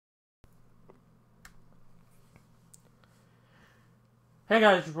Hey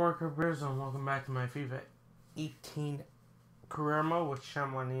guys, your boy Bears and welcome back to my Fifa 18 career mode with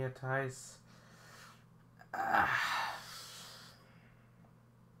Chamois Niortais.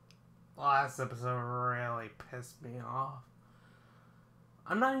 Last episode really pissed me off.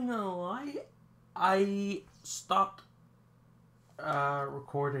 I'm not even gonna lie, I stopped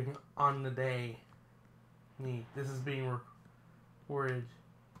recording on the day. This is being recorded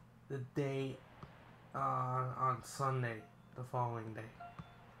the day on Sunday, the following day.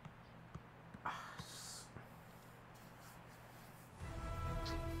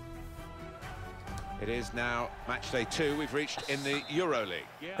 It is now match day 2. We've reached in the EuroLeague.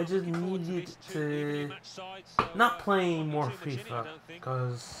 I just needed to not play more FIFA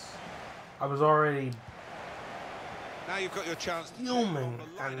because I was already now you've got your chance to fuming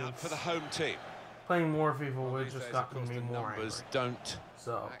and for the home team. Playing more FIFA would just gotten me more angry. Don't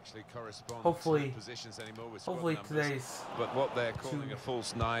so actually correspond hopefully to positions anymore with today's but what they're calling a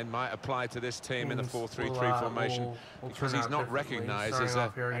false 9 might apply to this team in the 4-3-3 formation because he's not recognised as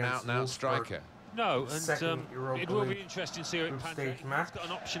an out-and-out striker. No, and it will be interesting to see how it pans out. He's got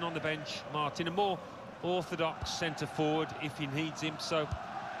an option on the bench, Martin, a more orthodox centre forward if he needs him. So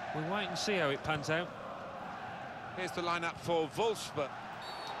we'll wait and see how it pans out. Here's the lineup for Wolfsburg.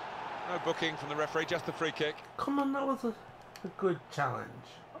 No booking from the referee, just the free kick. Come on, that was a good challenge.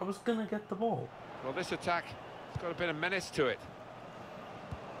 I was gonna get the ball. Well, this attack has got a bit of menace to it.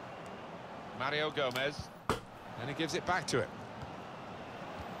 Mario Gomez, and he gives it back to him.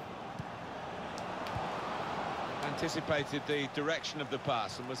 Anticipated the direction of the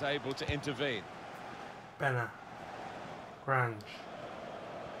pass and was able to intervene. Benna. Grange.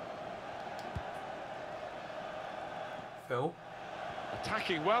 Phil.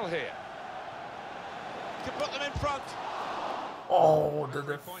 Attacking well here. To put them in front. Oh, the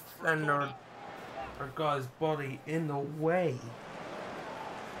defender got his body in the way.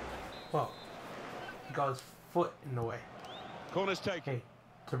 Well, he got his foot in the way. Corner's taken. Okay,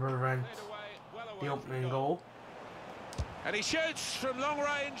 to prevent the opening goal. And he shoots from long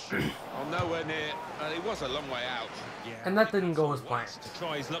range. Oh, nowhere near. It was a long way out. Yeah, and that didn't go as planned. To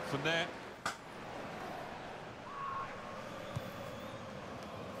try his luck from there.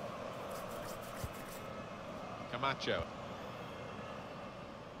 Camacho.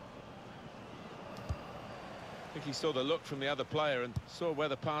 I think he saw the look from the other player and saw where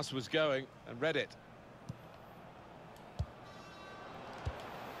the pass was going and read it.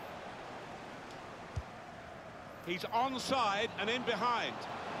 He's onside and in behind.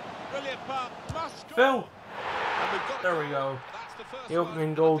 Brilliant pass. Must go. Phil. There we go. The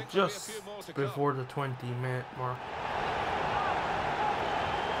opening goal just before the 20-minute mark.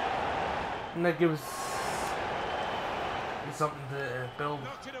 And that gives me something to build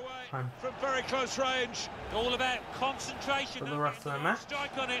time. From very close range. All about concentration. For the rest of the match.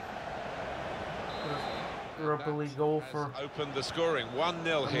 Strike on it. Europa League goal for opened the scoring.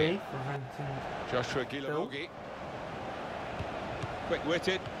 1-0 here. Joshua Guilherme.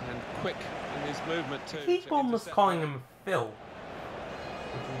 Quick-witted and quick in his movement too. Keep almost calling him Phil,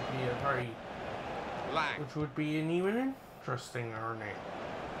 which would be an even interesting name.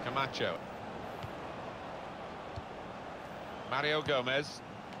 Camacho. Mario Gomez.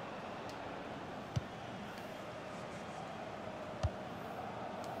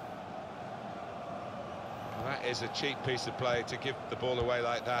 Well, that is a cheap piece of play to give the ball away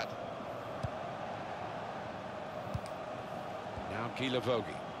like that. Now Guilherme.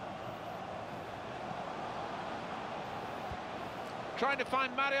 Trying to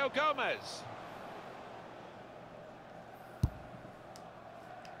find Mario Gomez.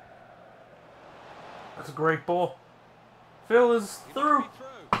 That's a great ball. Phil is through.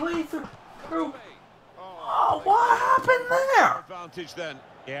 Play through. Oh, what happened there? Advantage then.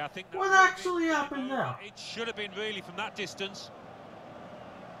 Yeah, I think what actually happened there? It should have been really from that distance.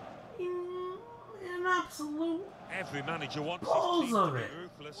 An absolute every manager wants balls of it.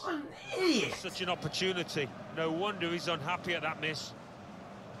 What an idiot. Such an opportunity. No wonder he's unhappy at that miss.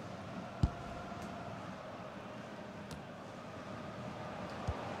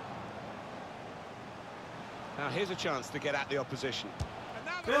 Now here's a chance to get at the opposition.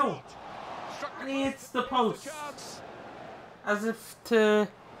 Phil, and he hits the post. As if to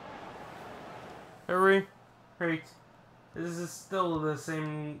repeat, this is still the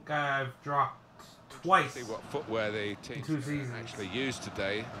same guy I've dropped twice. See what footwear the team actually used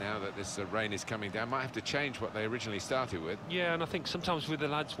today. Now that this rain is coming down, might have to change what they originally started with. Yeah, and I think sometimes with the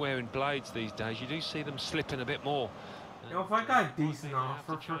lads wearing blades these days, you do see them slipping a bit more. You know, if I got a decent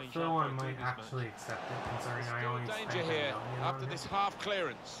offer for Phil, I might actually accept it, considering I only spent danger here after this half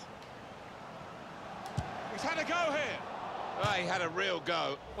clearance. He's had a go here. Well, he had a real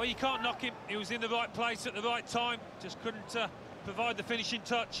go. Well, you can't knock him. He was in the right place at the right time. Just couldn't provide the finishing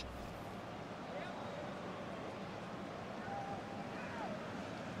touch.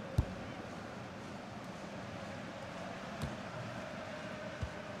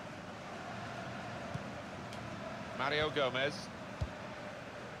 Mario Gomez.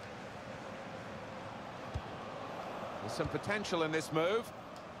 There's some potential in this move.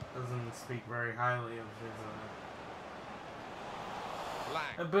 Doesn't speak very highly of his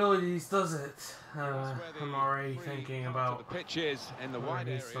Lang. abilities, does it? I'm already thinking about the pitch is in the wide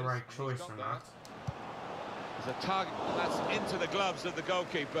areas, the right choice or not. There's a target that's into the gloves of the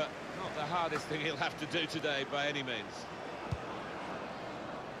goalkeeper. Not the hardest thing he'll have to do today by any means.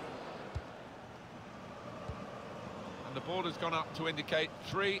 And the ball has gone up to indicate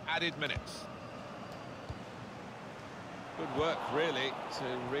 3 added minutes. Good work, really, to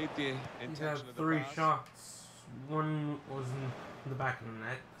read the intention of the 3 pass. shots. One was in the back of the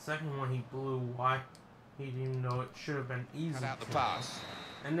net. The second one he blew wide. He didn't even know it should have been easy. Cut out the pass.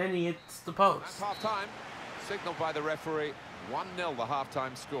 And then he hits the post. That's half-time. Signalled by the referee. 1-0 the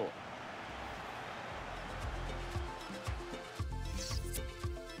half-time score.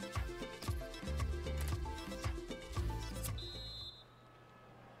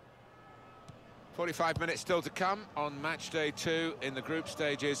 "45 minutes still to come on match day 2 in the group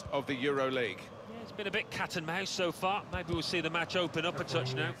stages of the Euro League. Yeah, it's been a bit cat and mouse so far. Maybe we'll see the match open up a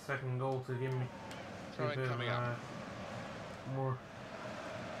touch now. Second goal to give me a bit of more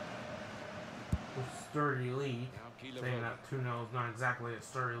sturdy lead. Saying that 2-0 is not exactly a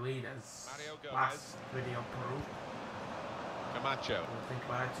sturdy lead, as last video proved. Camacho. Don't think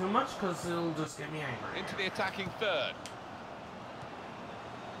about it too much because it'll just get me angry. Into the attacking third.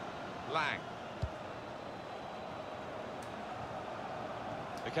 Lang.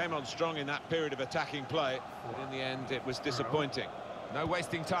 They came on strong in that period of attacking play, but in the end it was disappointing. No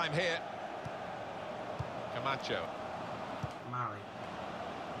wasting time here. Camacho. Mali.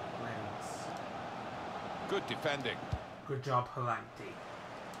 Lens. Good defending. Good job, Halandi.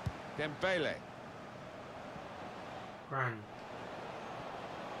 Dembele. Grand.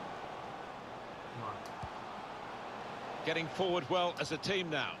 Come on. Getting forward well as a team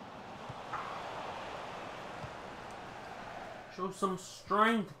now. Show some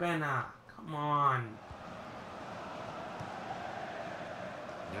strength, Benna. Come on.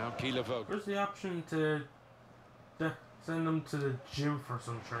 Now Kilovogt. Where's the option to send them to the gym for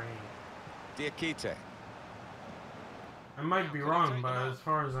some training? Diakite. I might be wrong, but as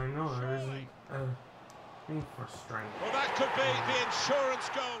far as I know, there isn't a thing for strength. Well, that could be the insurance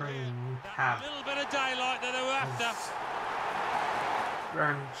goal. Training A tab. little bit of daylight that they were after.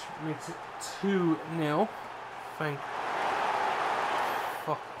 Grand makes it 2-0. Thank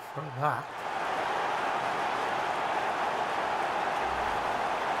fuck for that.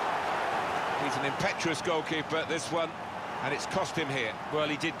 He's an impetuous goalkeeper, this one, and it's cost him here. Well,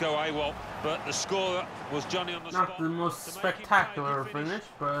 he did go AWOL, but the scorer was Johnny on the spot. Not the most spectacular finish,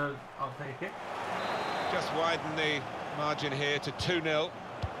 but I'll take it. Just widen the margin here to 2-0.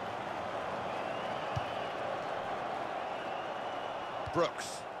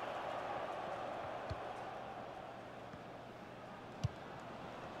 Brooks.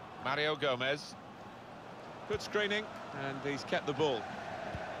 Mario Gomez. Good screening, and he's kept the ball.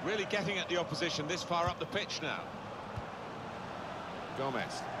 Really getting at the opposition this far up the pitch now.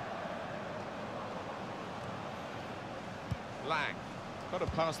 Gomez. Lang. Got to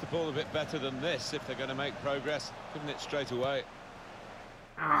pass the ball a bit better than this if they're going to make progress. Couldn't it straight away.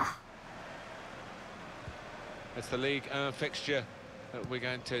 Ah. It's the League 1 fixture that we're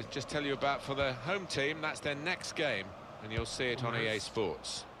going to just tell you about for the home team. That's their next game, and you'll see it on EA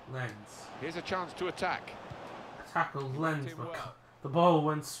Sports. Lens. Here's a chance to attack. Tackled Lens, but the ball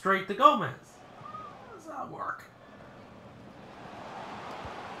went straight to Gomez. How does that work?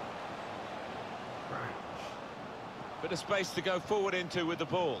 Right. Bit of space to go forward into with the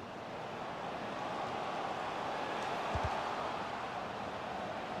ball.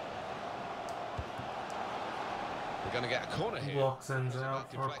 We're going to get a corner here. Block sends it out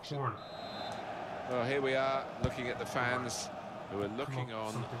for a corner. Well, here we are looking at the fans who are looking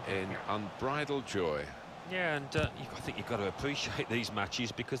on in unbridled joy. Yeah, and I think you've got to appreciate these matches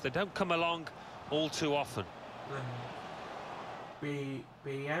because they don't come along all too often.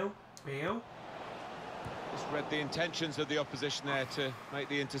 B.O. Just read the intentions of the opposition there to make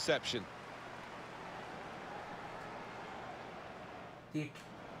the interception. Dick.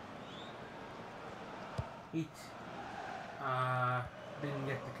 Heat. Didn't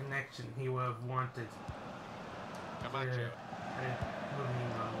get the connection he would have wanted. Camacho. I didn't put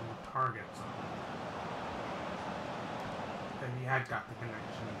him on the target. So. And he had got the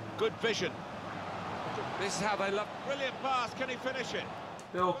connection. Good vision. This is how they love. Brilliant pass. Can he finish it?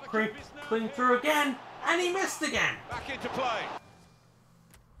 They'll cling through again, and he missed again. Back into play.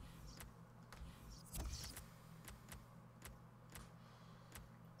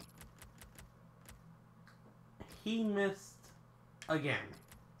 He missed again.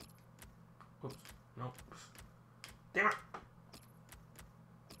 Oops. Nope. Damn it.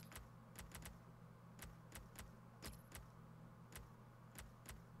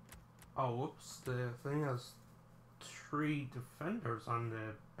 Oh, whoops. The thing has 3 defenders on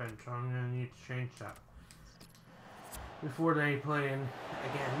the bench. I'm going to need to change that before they play in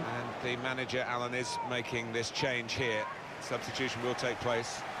again. And the manager, Alan, is making this change here. Substitution will take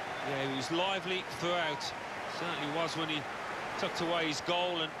place. Yeah, he was lively throughout. Certainly was when he tucked away his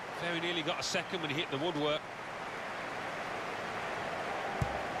goal and very nearly got a second when he hit the woodwork.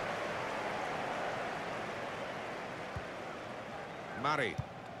 Murray.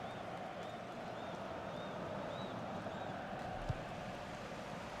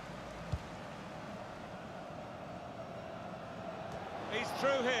 He's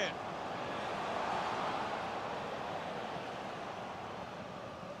through here.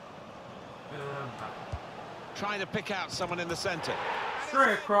 Trying to pick out someone in the centre.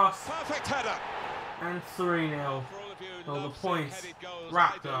 Straight across. Perfect header. And 3-0. So the points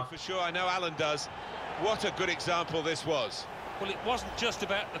wrapped up. For sure, I know Alan does. What a good example this was. Well, it wasn't just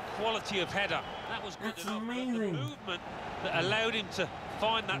about the quality of header. That was good enough. Amazing. The movement that allowed him to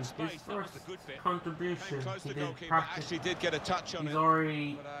find that space. His That was first the good bit. contribution, he did Actually did get a touch on it. He's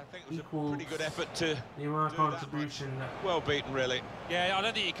already But I think it was a equals pretty good effort to the amount of do that contribution that well beaten, really. Yeah, I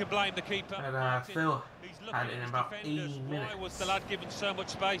don't think you can blame the keeper. Thill He's looking had at in his about defenders. 80 minutes. Why was the lad given so much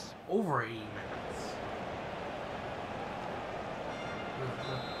space? Over 80 minutes.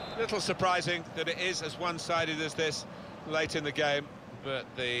 Little surprising that it is as one-sided as this late in the game, but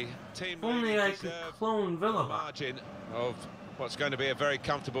the team Only I could deserve clone a Villa. margin of what's going to be a very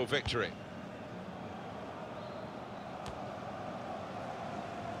comfortable victory.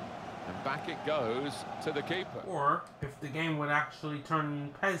 And back it goes to the keeper. Or if the game would actually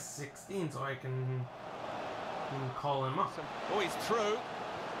turn PES 16 so I can call him up. Oh, he's through.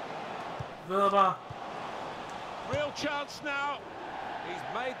 Villa. Real chance now. He's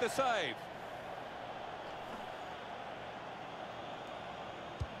made the save.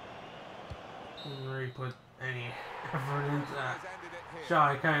 Didn't really put any effort into that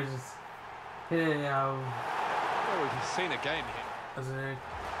shot. I kind of just hit it out. Oh, we've seen a game here. As a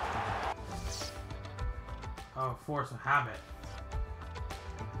force of habit.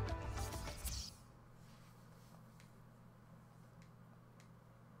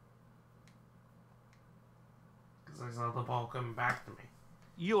 Because I saw the ball coming back to me.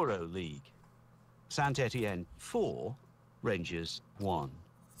 Euro League. Saint-Étienne 4, Rangers 1.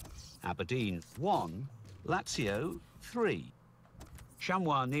 Aberdeen 1, Lazio 3.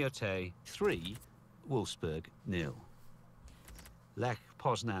 Chamois Niortais 3, Wolfsburg 0. Lech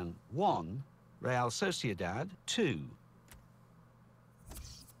Poznan 1, Real Sociedad 2.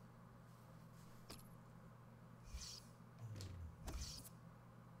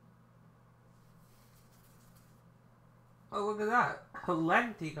 Oh, look at that.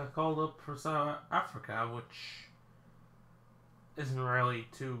 Helenti got called up for South Africa, which isn't really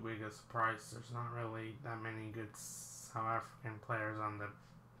too big a surprise. There's not really that many good South African players on the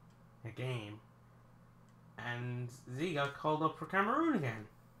game. And Z got called up for Cameroon again.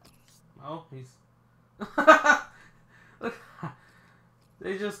 Oh, he's... Look,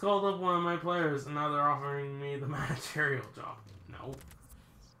 they just called up one of my players and now they're offering me the managerial job. No.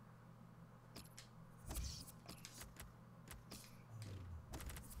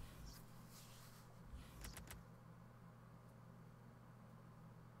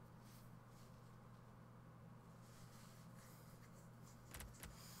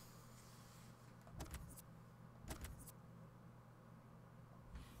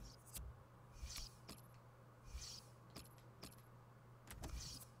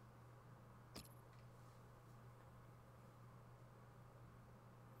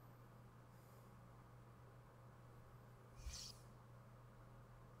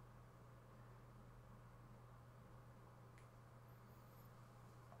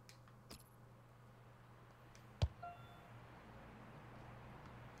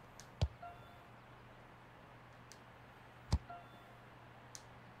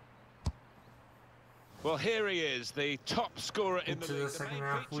 Well, here he is, the top scorer in the Into league. the second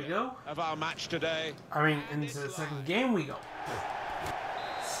half we go. Of our match today. I mean, into the second game we go.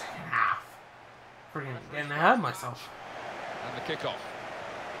 Second half. Freaking getting ahead of myself. And the kickoff.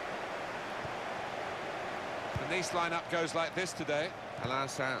 And Nice lineup goes like this today. Alain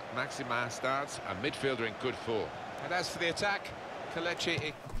Maximin starts, a midfielder in good form. And as for the attack, Kelechi.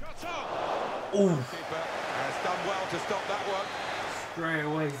 Ooh. Keeper has done well to stop that one. Straight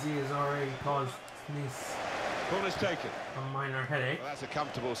away, Z has already caused Nice Corner's taken. a minor headache. Well, that's a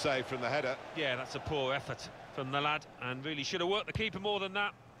comfortable save from the header. Yeah, that's a poor effort from the lad, and really should have worked the keeper more than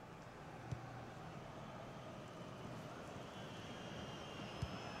that.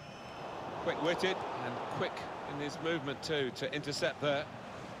 Quick-witted and quick in his movement too to intercept there.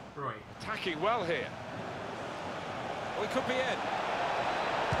 Right. Attacking well here. Oh, he could be in.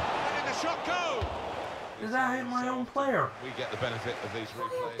 Letting the shot go! Does that hit my own player? We get the benefit of these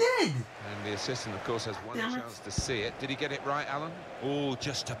replays. He did! And the assistant, of course, has one Damn it. chance to see it. Did he get it right, Alan? Oh,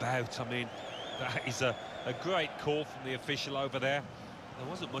 just about. I mean, that is a great call from the official over there. There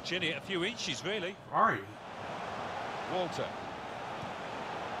wasn't much in it, a few inches, really. Alright. Walter.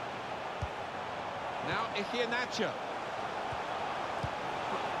 Now Iheanacho.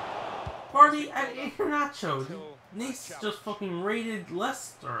 Vardy and Iheanacho. Nice just fucking raided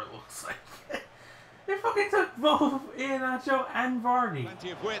Leicester, it looks like. They fucking took both Iheanacho and Vardy.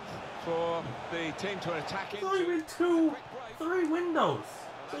 Plenty of width for the team to attack It's into. only been three windows.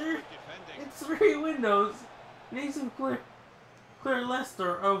 It's 3 windows. Nice and clear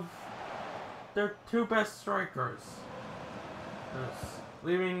Leicester of their 2 best strikers. Just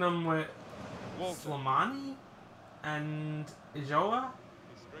leaving them with Walter. Slimani and Ijoa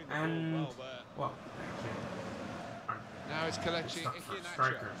and well, Now it's Kelechi it's not for Iheanacho.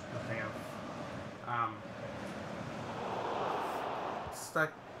 strikers, but they have what's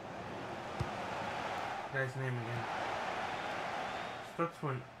that guy's name again? Starts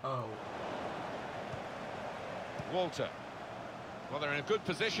with an O. Walter. Well, they're in a good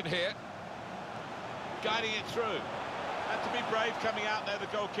position here. Guiding it through. Had to be brave coming out there, the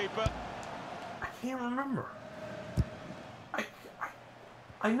goalkeeper. I can't remember.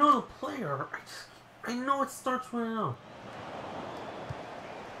 I know the player. I know it starts with an O.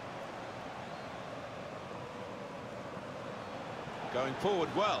 Going forward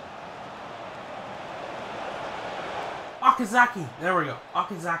well. Okazaki. There we go.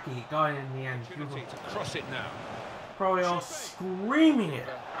 Okazaki got it in the end. Opportunity to cross it now. Probably all screaming it.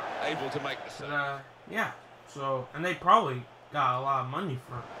 Able to make the save. But, yeah. So, and they probably got a lot of money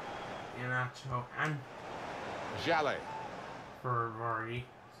for Iheanacho and Jallet. for Vardy.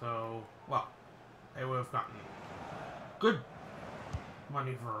 So, well, they would have gotten good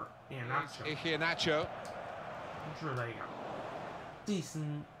money for Iheanacho. Iheanacho. I'm sure they got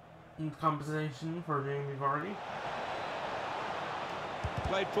decent compensation for Jamie Vardy.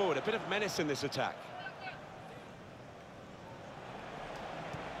 Played forward. A bit of menace in this attack.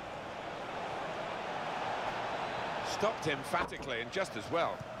 Stopped emphatically and just as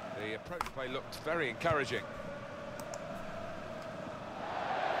well. The approach play looked very encouraging.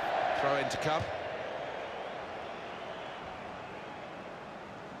 Throw in to come.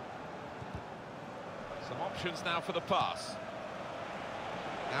 Some options now for the pass.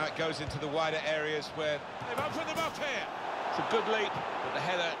 Now it goes into the wider areas where they've opened them up here. It's a good leap, but the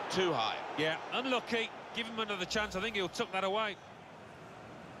header too high. Yeah, unlucky. Give him another chance. I think he'll tuck that away.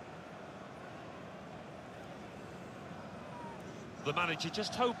 The manager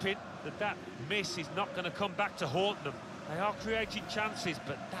just hoping that that miss is not going to come back to haunt them. They are creating chances,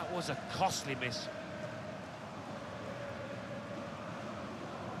 but that was a costly miss.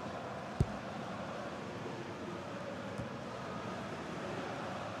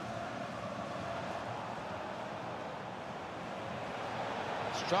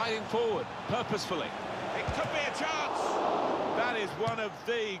 Striding forward, purposefully. It could be a chance. That is one of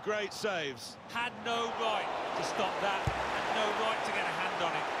the great saves. Had no right to stop that. Had no right to get a hand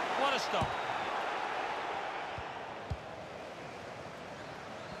on it. What a stop.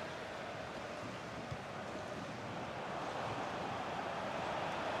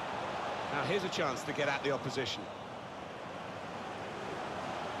 Now here's a chance to get at the opposition.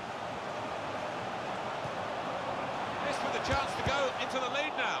 This with a chance to go into the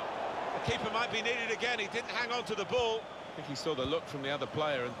lead now. The keeper might be needed again. He didn't hang on to the ball. I think he saw the look from the other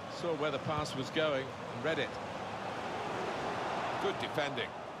player and saw where the pass was going and read it. Good defending.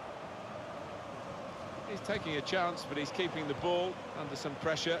 He's taking a chance, but he's keeping the ball under some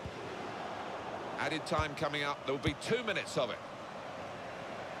pressure. Added time coming up. There will be 2 minutes of it.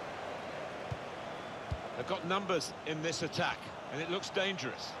 They've got numbers in this attack, and it looks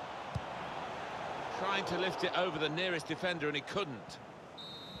dangerous. Trying to lift it over the nearest defender, and he couldn't.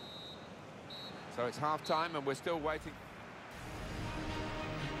 So it's half-time, and we're still waiting.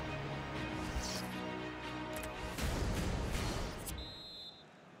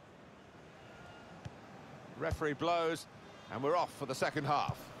 Referee blows, and we're off for the second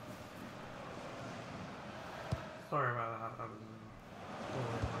half. Sorry about that.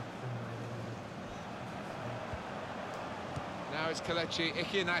 Now it's Kelechi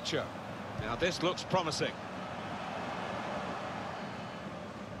Iheanacho. Now this looks promising.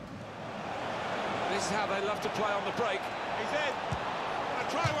 This is how they love to play on the break. He's in. Gonna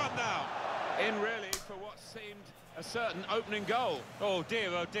try one now. In really for what seemed a certain opening goal. Oh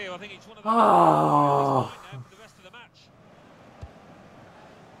dear, I think it's one of the for the rest of the match.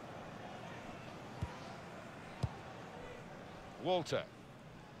 Walter.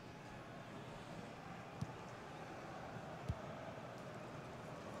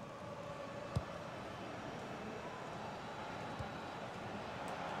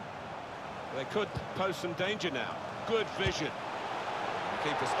 They could pose some danger now. Good vision. The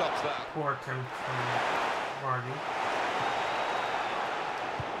keeper stops that. Poor attempt from Vardy.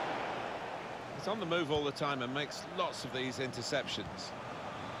 He's on the move all the time and makes lots of these interceptions.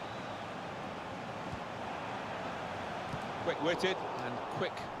 Quick-witted and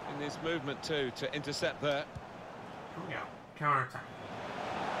quick in his movement too to intercept there. Here we go. Counter-attack.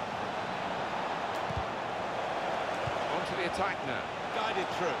 On to the attack now. Guided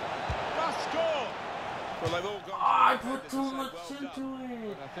through. Must score! Well, they've all gone. I put too much into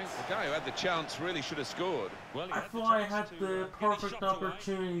it. I think the guy who had the chance really should have scored. Well, I thought I had the perfect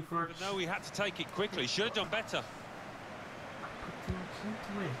opportunity for it. No, he had to take it quickly. Should have done better. I put too much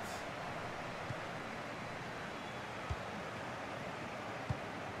into it.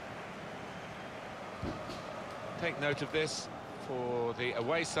 Take note of this. For the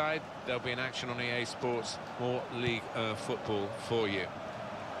away side, there'll be an action on EA Sports, more League football for you.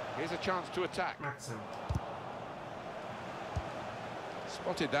 Here's a chance to attack. Maxim.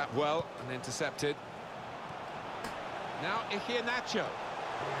 Spotted that well and intercepted. Now Iheanacho.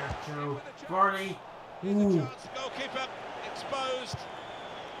 Vardy. Ooh. Goalkeeper exposed.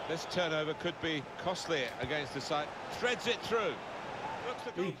 This turnover could be costly against the side. Threads it through. Looks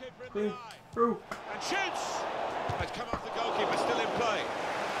the goalkeeper in the eye. Through. And shoots! It's come off the goalkeeper, still in play.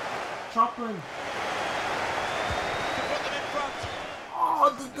 Choplin. To put them in front. Oh,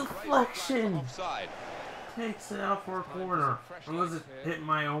 the deflection. Offside. Takes it out for a corner. Unless it hit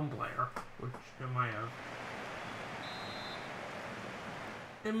my own player, which it might have.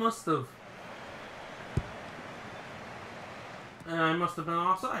 It must have. And I must have been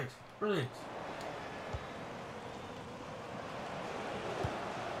offside. Brilliant.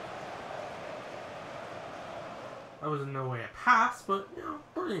 That was in no way a pass, but, you know,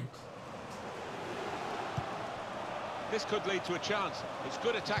 brilliant. This could lead to a chance. It's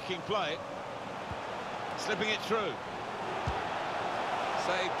good attacking play. Slipping it through.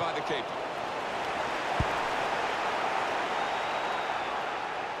 Saved by the keeper.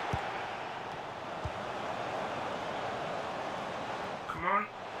 Come on.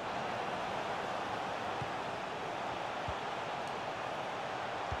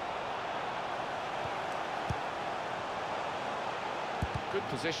 Good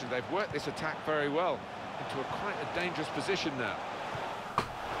position. They've worked this attack very well into quite a dangerous position now.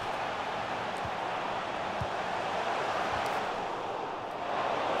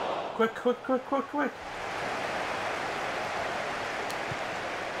 Quick. Steered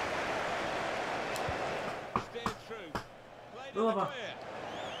through. Deliver.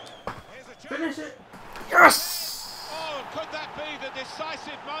 Here's a chance. Finish it. Yes! Oh, could that be the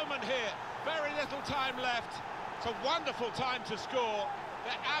decisive moment here? Very little time left. It's a wonderful time to score.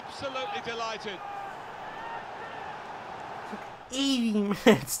 They're absolutely delighted. Took 80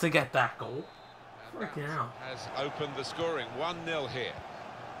 minutes to get that goal. Freaking hell. Has opened the scoring. 1-0 here.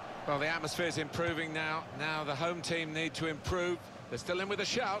 Well, the atmosphere's improving now. Now the home team need to improve. They're still in with a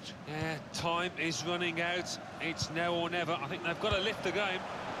shout. Yeah, time is running out. It's now or never. I think they've got to lift the game.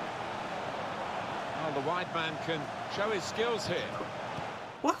 Well, the wide man can show his skills here.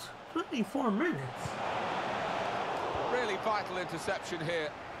 What? 24 minutes? Really vital interception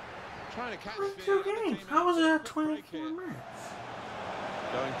here. Trying to catch the 2 games. How was it at 24 minutes?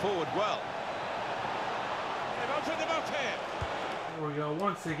 Going forward well. They've opened them up here. There we go,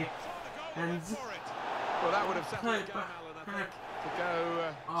 once again. And well, that would have set the game, Alan, to go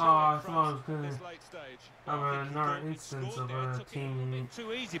I thought I was going to have another instance of a team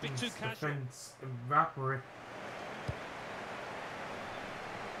too easy, a bit too casual. defense evaporate.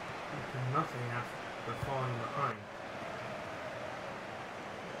 Nothing after falling behind.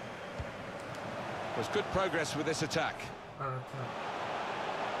 There's good progress with this attack.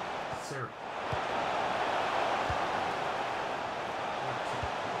 Siri.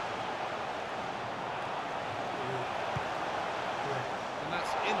 And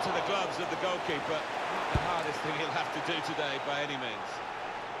that's into the gloves of the goalkeeper. Not the hardest thing he'll have to do today by any means.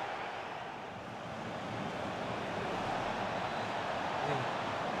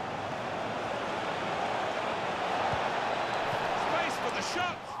 Space for the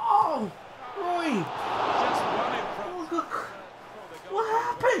shot. Oh, Roy! Just one in front. Oh, look. What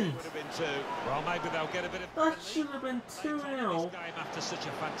happened? Would have been two. Well, maybe they'll get a bit of... That should have been 2-0. After such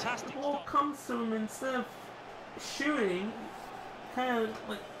a fantastic The ball stop. comes to him instead of shooting, kind of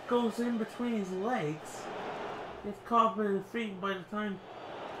like goes in between his legs. Gets caught in the feet by the time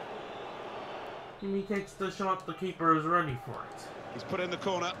he takes the shot, the keeper is ready for it. He's put in the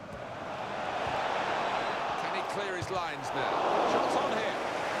corner. Can he clear his lines now? Shots on here.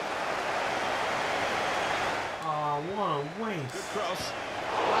 Oh, what a waste. Good cross.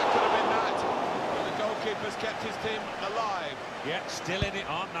 That could have been that. But the goalkeeper's kept his team alive. Yeah, still in it,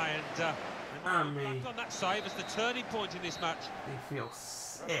 aren't they? And me. back on that save as the turning point in this match. They feel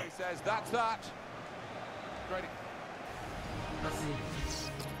sick. He says that's that. Great. That's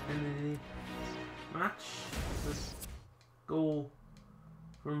the end of the match. This goal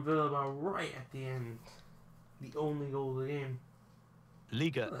from Villarreal right at the end. The only goal of the game.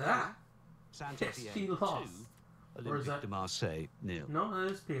 Liga Look at that. Saint-Étienne PSG 2, lost. Or is Olympique that- de Marseille 0. No,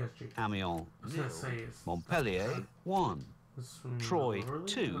 that is PSG. Amiens I was gonna 0, say it's- Montpellier 1, This is from Troyes Early? I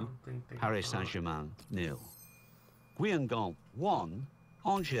 2, don't think they Paris got- Saint-Germain 0. Guingamp 1,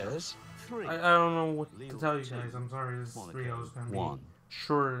 Angers 3. I don't know what to Lille tell you 2, guys. I'm sorry, this Monaco video is going to be 1,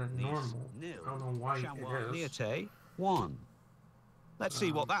 shorter than Nice normal. 0, I don't know why Chamois it is. Niortais 1. Let's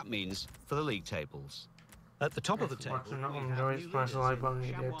see what that means for the league tables. At the top of the Thanks for table, watching. we Enjoy have it. new Smash the leaders like in button.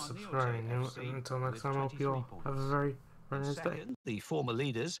 Chamois Hit subscribe. Niortais FC And until next with time, I hope you all 23 have a very nice day. Second, the former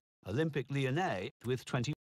leaders, Olympique Lyonnais with 20.